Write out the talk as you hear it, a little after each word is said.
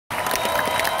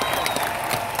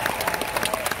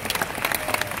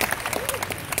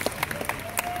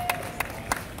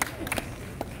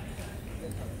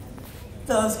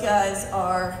Those guys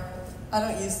are, I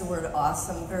don't use the word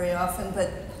awesome very often,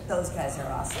 but those guys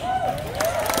are awesome.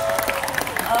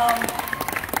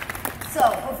 So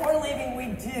before leaving,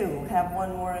 we do have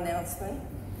one more announcement.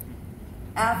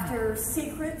 After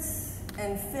secrets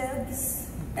and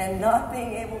fibs and not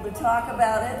being able to talk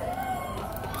about it,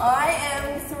 I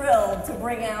am thrilled to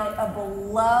bring out a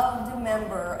beloved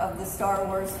member of the Star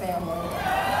Wars family.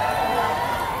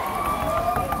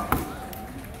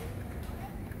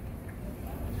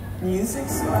 Music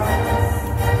swells.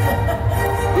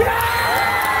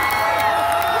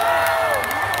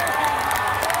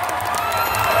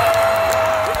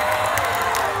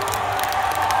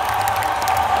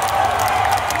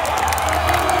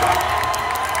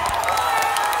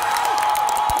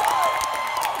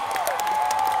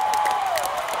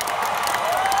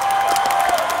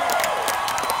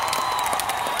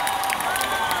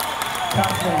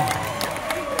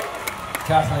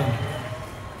 Kathleen,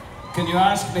 can you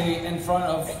ask me in front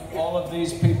of all of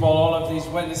these people, all of these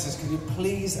witnesses, can you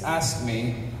please ask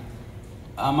me,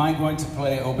 am I going to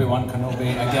play Obi-Wan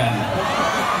Kenobi again?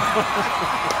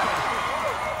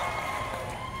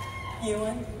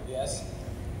 Ewan? Yes?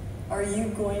 Are you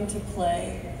going to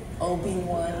play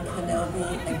Obi-Wan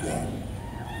Kenobi again?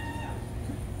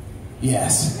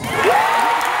 Yes.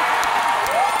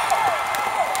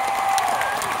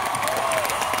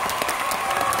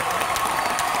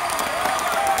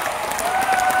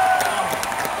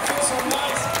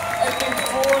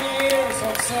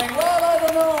 Saying, well, I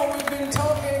don't know, we've been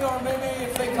talking, or maybe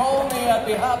if they call me, I'd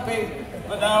be happy.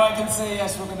 But now I can say,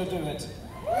 yes, we're going to do it.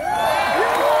 And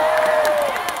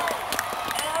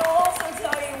I will also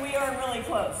tell you, we are really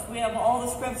close. We have all the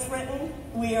scripts written.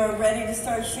 We are ready to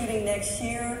start shooting next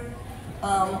year.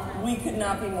 We could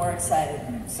not be more excited.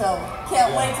 So,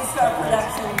 can't wait to start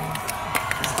production